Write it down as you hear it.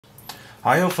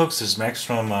Hi folks, this is Max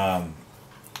from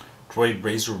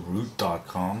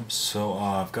DroidRazrRoot.com. So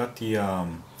I've got the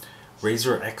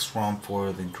RAZRX ROM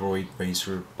for the Droid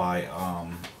Razr by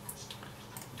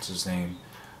what's his name?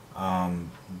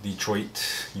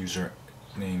 Detroit, user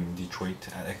name Detroit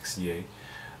at XDA.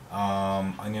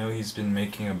 I know he's been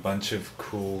making a bunch of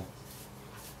cool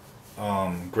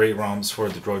great ROMs for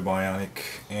the Droid Bionic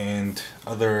and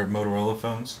other Motorola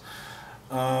phones.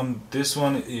 This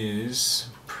one is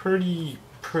pretty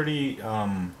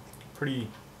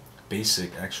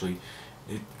basic actually.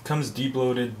 It comes deep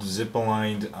loaded, zip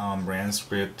aligned, RAM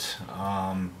script,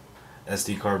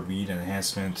 SD card read and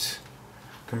enhancement,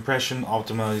 compression,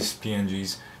 optimized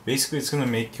PNGs. Basically, it's gonna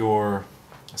make your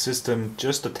system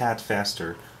just a tad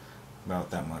faster,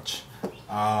 about that much.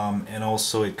 And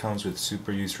also, it comes with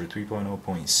super user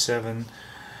 3.0.7.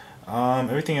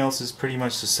 Everything else is pretty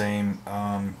much the same.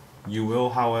 You will,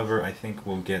 however, I think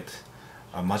will get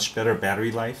a much better battery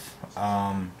life.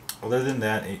 Other than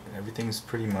that, everything's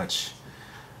pretty much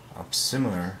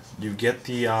similar. You get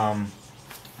the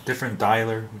different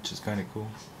dialer, which is kind of cool.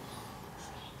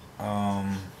 Let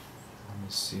me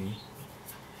see.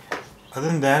 Other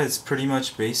than that, it's pretty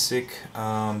much basic.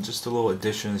 Just a little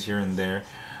additions here and there.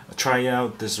 Try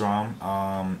out this ROM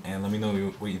and let me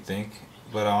know what you think.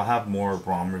 But I'll have more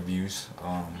ROM reviews.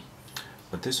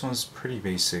 But this one's pretty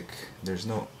basic. There's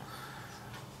no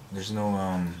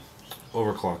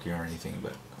overclocking or anything.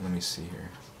 But let me see here.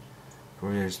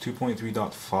 There's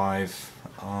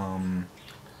 2.3.5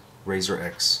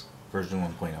 RAZRX version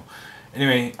 1.0.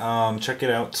 Anyway, check it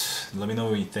out. Let me know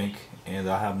what you think, and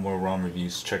I'll have more ROM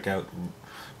reviews. Check out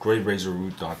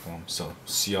DroidRazrRoot.com. So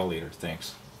see y'all later.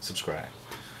 Thanks. Subscribe.